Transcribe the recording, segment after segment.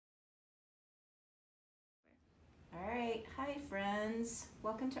Alright, hi friends.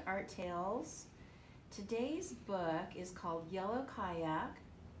 Welcome to ArtTales. Today's book is called Yellow Kayak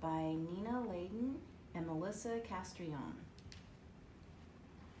by Nina Laden and Melissa Castrillon.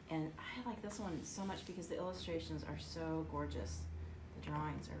 And I like this one so much because the illustrations are so gorgeous. The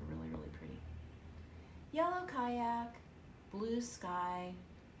drawings are really, really pretty. Yellow kayak, blue sky,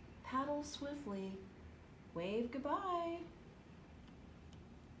 paddle swiftly, wave goodbye.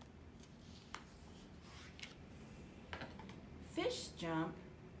 Fish jump,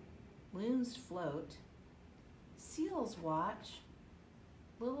 loons float, seals watch,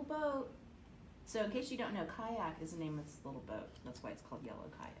 little boat. So in case you don't know, Kayak is the name of this little boat. That's why it's called Yellow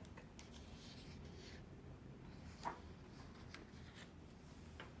Kayak.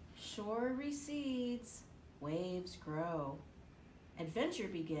 Shore recedes, waves grow. Adventure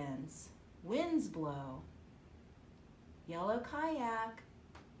begins, winds blow. Yellow kayak,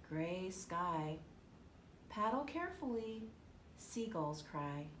 gray sky. Paddle carefully, seagulls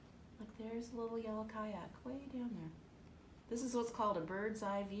cry. Look, there's a little yellow kayak way down there. This is what's called a bird's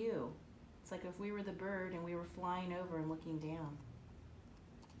eye view. It's like if we were the bird and we were flying over and looking down.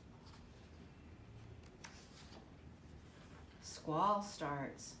 Squall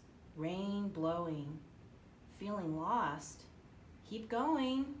starts, rain blowing. Feeling lost? Keep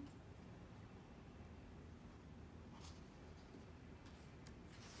going.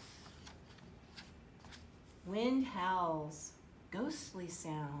 Wind howls, ghostly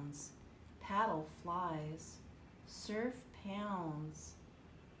sounds, paddle flies, surf pounds.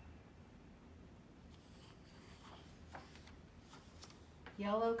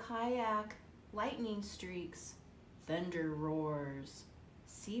 Yellow kayak, lightning streaks, thunder roars,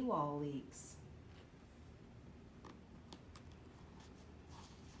 seawall leaks.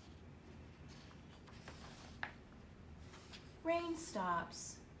 Rain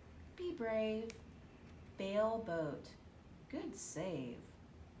stops, be brave, bail boat, good save.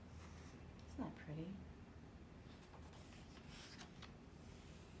 Isn't that pretty?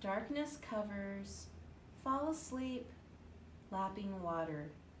 Darkness covers, fall asleep, lapping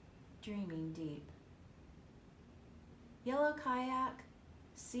water, dreaming deep. Yellow kayak,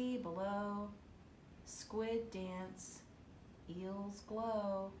 sea below, squid dance, eels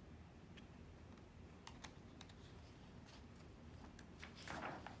glow.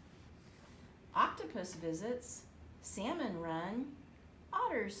 Octopus visits, salmon run,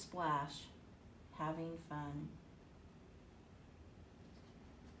 otters splash, having fun.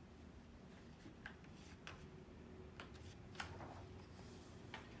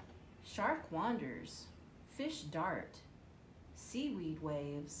 Shark wanders, fish dart, seaweed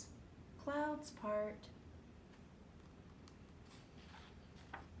waves, clouds part.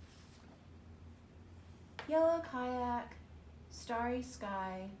 Yellow kayak, starry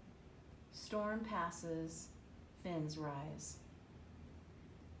sky, storm passes, fins rise.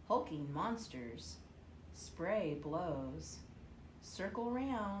 Hulking monsters, spray blows, circle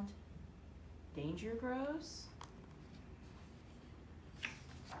round, danger grows.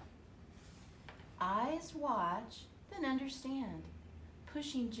 Eyes watch, then understand,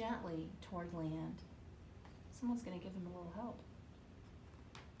 pushing gently toward land. Someone's gonna give him a little help.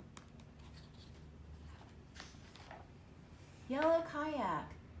 Yellow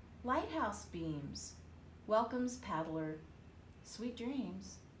kayak, lighthouse beams, welcomes paddler, sweet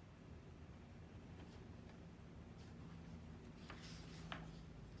dreams.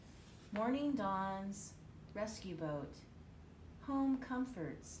 Morning dawns, rescue boat, home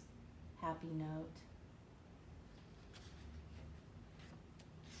comforts, happy note.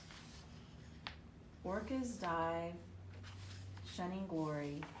 Orcas dive, shunning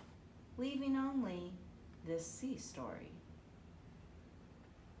glory, leaving only this sea story.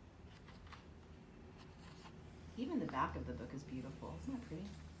 Even the back of the book is beautiful. Isn't that pretty?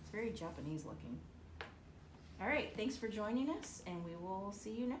 It's very Japanese looking. All right, thanks for joining us, and we will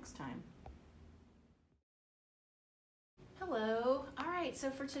see you next time. Hello. All right, so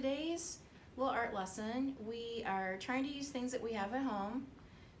for today's little art lesson, we are trying to use things that we have at home.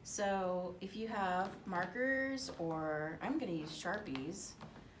 So if you have markers, or I'm going to use Sharpies,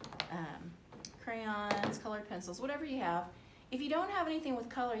 crayons, colored pencils, whatever you have. If you don't have anything with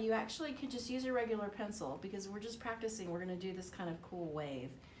color, you actually could just use a regular pencil because we're just practicing. We're going to do this kind of cool wave.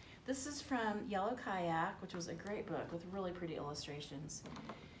 This is from Yellow Kayak, which was a great book with really pretty illustrations.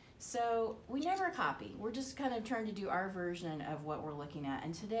 So we never copy. We're just kind of trying to do our version of what we're looking at.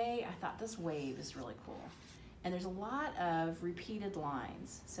 And today I thought this wave is really cool. And there's a lot of repeated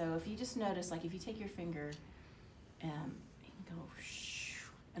lines. So if you just notice, like if you take your finger and go,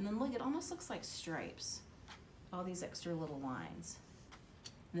 and then look, it almost looks like stripes. All these extra little lines.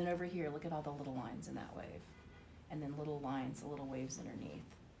 And then over here, look at all the little lines in that wave. and then little lines, little waves underneath.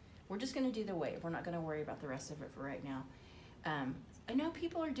 We're just gonna do the wave. We're not gonna worry about the rest of it for right now. I know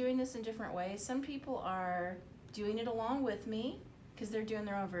people are doing this in different ways. Some people are doing it along with me because they're doing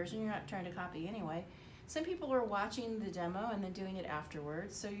their own version. You're not trying to copy anyway. Some people are watching the demo and then doing it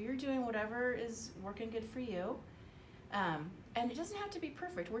afterwards. So you're doing whatever is working good for you. And it doesn't have to be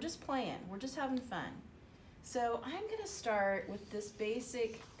perfect. We're just playing. We're just having fun. So I'm gonna start with this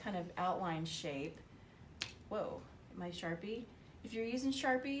basic kind of outline shape. Whoa, my Sharpie. If you're using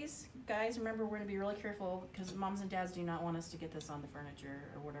Sharpies, guys, remember we're gonna be really careful because moms and dads do not want us to get this on the furniture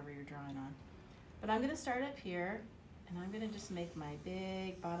or whatever you're drawing on. But I'm gonna start up here and I'm gonna just make my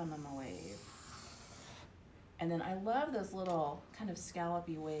big bottom of my wave. And then I love those little kind of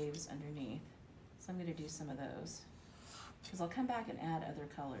scallopy waves underneath. So I'm gonna do some of those because I'll come back and add other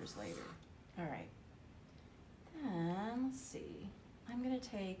colors later. All right, then let's see. I'm gonna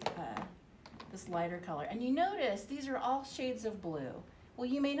take this lighter color. And you notice these are all shades of blue. Well,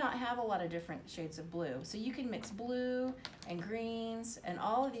 you may not have a lot of different shades of blue. So you can mix blue and greens and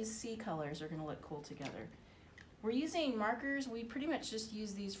all of these sea colors are gonna look cool together. We're using markers. We pretty much just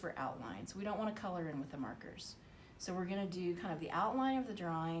use these for outlines. We don't wanna color in with the markers. So we're gonna do kind of the outline of the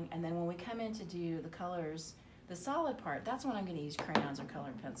drawing, and then when we come in to do the colors, the solid part, that's when I'm gonna use crayons or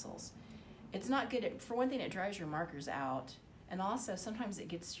colored pencils. It's not good, for one thing, it dries your markers out, and also sometimes it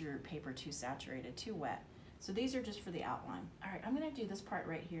gets your paper too saturated, too wet. So these are just for the outline. All right, I'm gonna do this part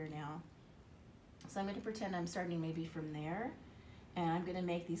right here now. So I'm gonna pretend I'm starting maybe from there, and I'm gonna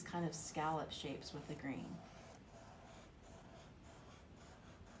make these kind of scallop shapes with the green.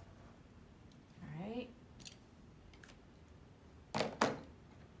 All right.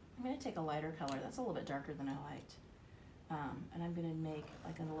 I'm gonna take a lighter color. That's a little bit darker than I liked. And I'm gonna make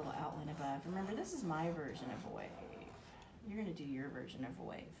like a little outline above. Remember, this is my version of a wave. You're gonna do your version of a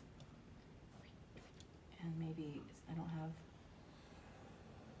wave. And maybe, I don't have,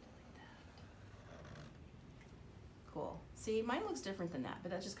 like that. Cool. See, mine looks different than that,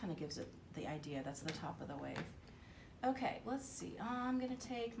 but that just kind of gives it the idea. That's the top of the wave. Okay, let's see. I'm gonna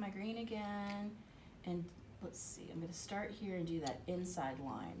take my green again, and let's see, I'm gonna start here and do that inside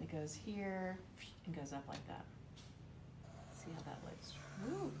line that goes here and goes up like that. See how that looks.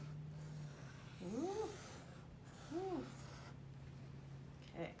 Woo. Woo. Woo.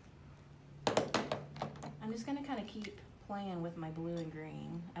 Okay. I'm just gonna kind of keep playing with my blue and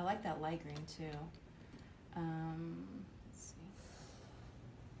green. I like that light green too. Let's see.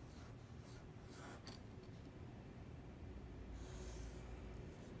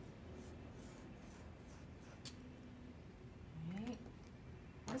 All right.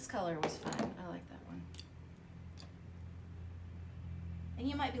 This color was fun. I like that one. And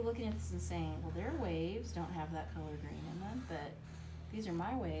you might be looking at this and saying, well, their waves don't have that color green in them, but these are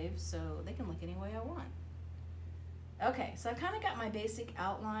my waves, so they can look any way I want. Okay, so I've kind of got my basic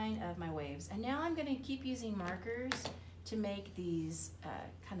outline of my waves, and now I'm gonna keep using markers to make these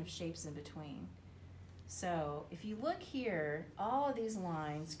kind of shapes in between. So if you look here, all of these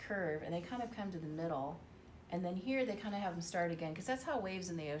lines curve and they kind of come to the middle, and then here they kind of have them start again, because that's how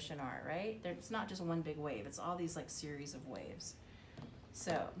waves in the ocean are, right? It's not just one big wave, it's all these like series of waves.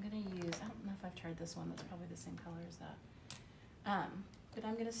 So I'm gonna use, I don't know if I've tried this one, that's probably the same color as that. But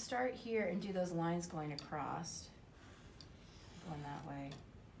I'm gonna start here and do those lines going across, going that way.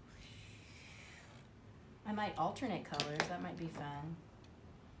 I might alternate colors, that might be fun.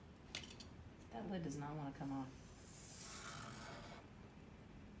 That lid does not wanna come off.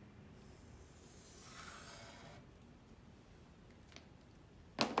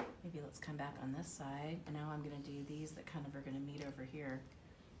 Maybe let's come back on this side, and now I'm gonna do these that kind of are gonna meet over here.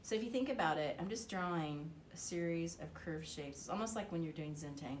 So if you think about it, I'm just drawing a series of curved shapes. It's almost like when you're doing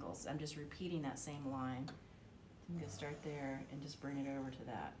Zentangles. I'm just repeating that same line. I'm gonna start there and just bring it over to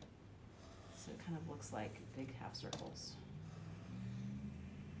that. So it kind of looks like big half circles.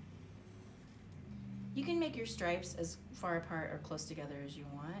 You can make your stripes as far apart or close together as you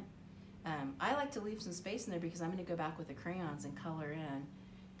want. I like to leave some space in there because I'm gonna go back with the crayons and color in.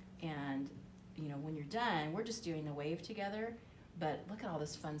 And you know, when you're done, we're just doing the wave together, but look at all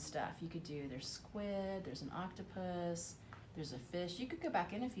this fun stuff. You could do, there's squid, there's an octopus, there's a fish. You could go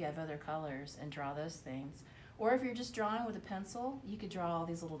back in if you have other colors and draw those things. Or if you're just drawing with a pencil, you could draw all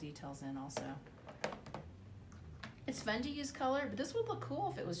these little details in also. It's fun to use color, but this would look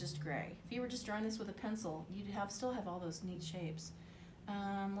cool if it was just gray. If you were just drawing this with a pencil, you'd still have all those neat shapes.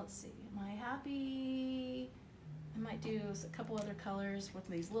 Let's see, am I happy? I might do a couple other colors with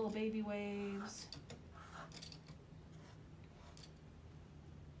these little baby waves.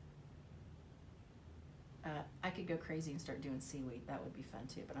 I could go crazy and start doing seaweed. That would be fun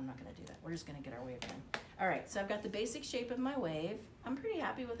too, but I'm not gonna do that. We're just gonna get our wave done. All right, so I've got the basic shape of my wave. I'm pretty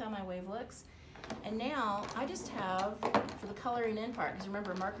happy with how my wave looks. And now I just have, for the coloring in part, because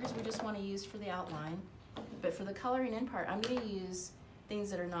remember markers we just wanna use for the outline, but for the coloring in part, I'm gonna use things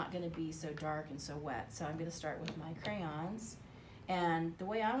that are not gonna be so dark and so wet. So I'm gonna start with my crayons. And the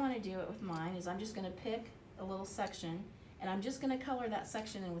way I wanna do it with mine is I'm just gonna pick a little section and I'm just gonna color that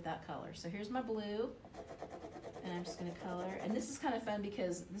section in with that color. So here's my blue, and I'm just gonna color. And this is kind of fun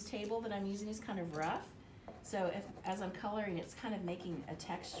because this table that I'm using is kind of rough. So as I'm coloring, it's kind of making a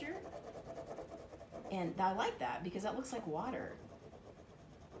texture. And I like that because that looks like water.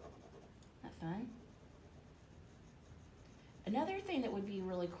 Isn't that fun? Another thing that would be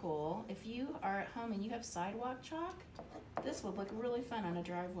really cool, if you are at home and you have sidewalk chalk, this would look really fun on a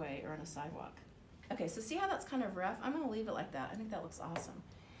driveway or on a sidewalk. Okay, so see how that's kind of rough? I'm gonna leave it like that. I think that looks awesome.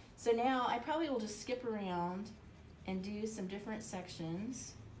 So now I probably will just skip around and do some different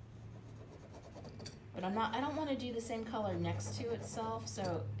sections. But I don't wanna do the same color next to itself,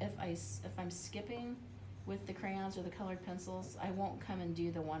 so if I'm skipping with the crayons or the colored pencils, I won't come and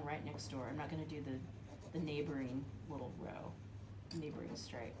do the one right next door. I'm not gonna do the neighboring little row, neighboring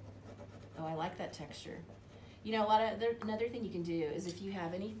stripe. Oh, I like that texture. You know, another thing you can do is if you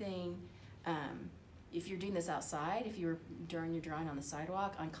have anything, if you're doing this outside, if you were during your drawing on the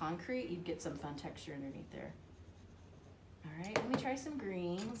sidewalk, on concrete, you'd get some fun texture underneath there. All right, let me try some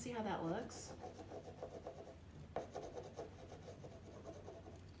green. Let's see how that looks.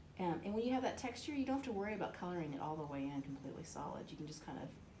 And when you have that texture, you don't have to worry about coloring it all the way in completely solid. You can just kind of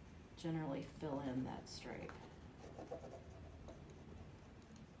generally fill in that stripe.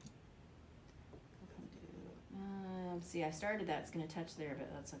 See, I started that, it's gonna touch there,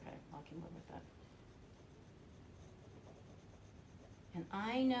 but that's okay, I can live with that. And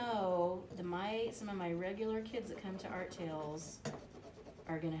I know that some of my regular kids that come to ArtTales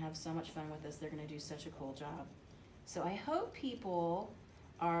are gonna have so much fun with this. They're gonna do such a cool job. So I hope people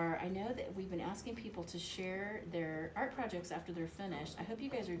I know that we've been asking people to share their art projects after they're finished. I hope you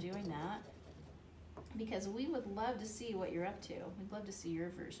guys are doing that because we would love to see what you're up to. We'd love to see your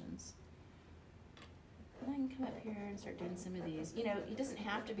versions. And I can come up here and start doing some of these. You know, it doesn't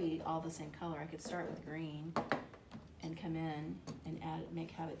have to be all the same color. I could start with green and come in and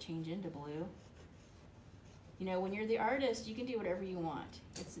have it change into blue. You know, when you're the artist, you can do whatever you want.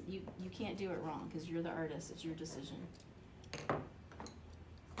 You can't do it wrong because you're the artist. It's your decision. I'll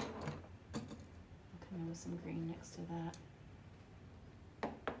come in with some green next to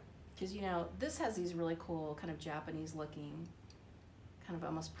that. Because, you know, this has these really cool kind of Japanese looking, kind of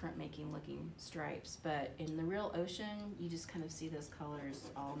almost printmaking looking stripes, but in the real ocean, you just kind of see those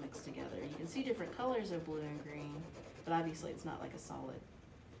colors all mixed together. You can see different colors of blue and green, but obviously it's not like a solid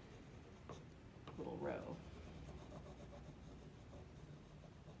little row.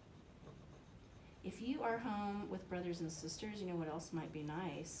 If you are home with brothers and sisters, you know what else might be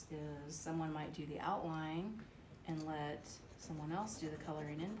nice is someone might do the outline and let someone else do the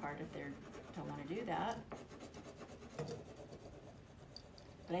coloring in part if they don't want to do that.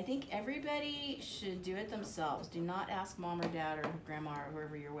 But I think everybody should do it themselves. Do not ask mom or dad or grandma or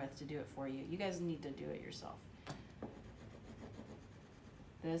whoever you're with to do it for you. You guys need to do it yourself.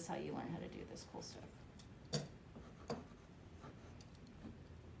 This is how you learn how to do this cool stuff.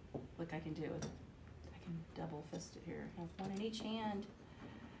 Look, I can double fist it here. Have one in each hand.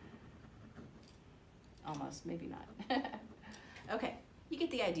 Almost, maybe not. Okay, you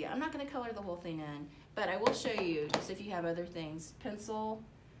get the idea. I'm not gonna color the whole thing in, but I will show you, just if you have other things. Pencil,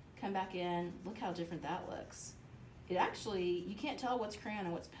 come back in, look how different that looks. It actually, you can't tell what's crayon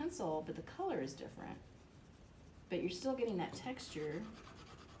and what's pencil, but the color is different. But you're still getting that texture.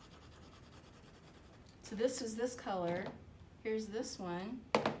 So this is this color. Here's this one.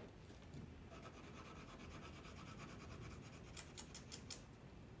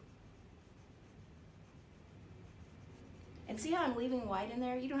 And see how I'm leaving white in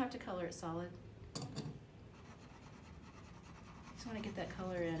there? You don't have to color it solid. Just want to get that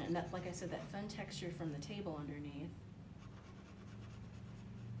color in, and that, like I said, that fun texture from the table underneath.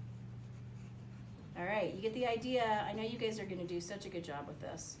 All right, you get the idea. I know you guys are going to do such a good job with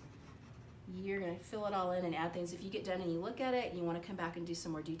this. You're going to fill it all in and add things. If you get done and you look at it and you want to come back and do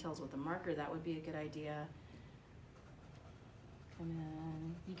some more details with a marker, that would be a good idea. Come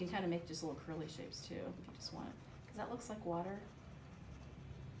in. You can kind of make just little curly shapes too if you just want it. Because that looks like water.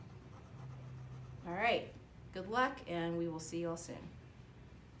 All right, good luck, and we will see you all soon.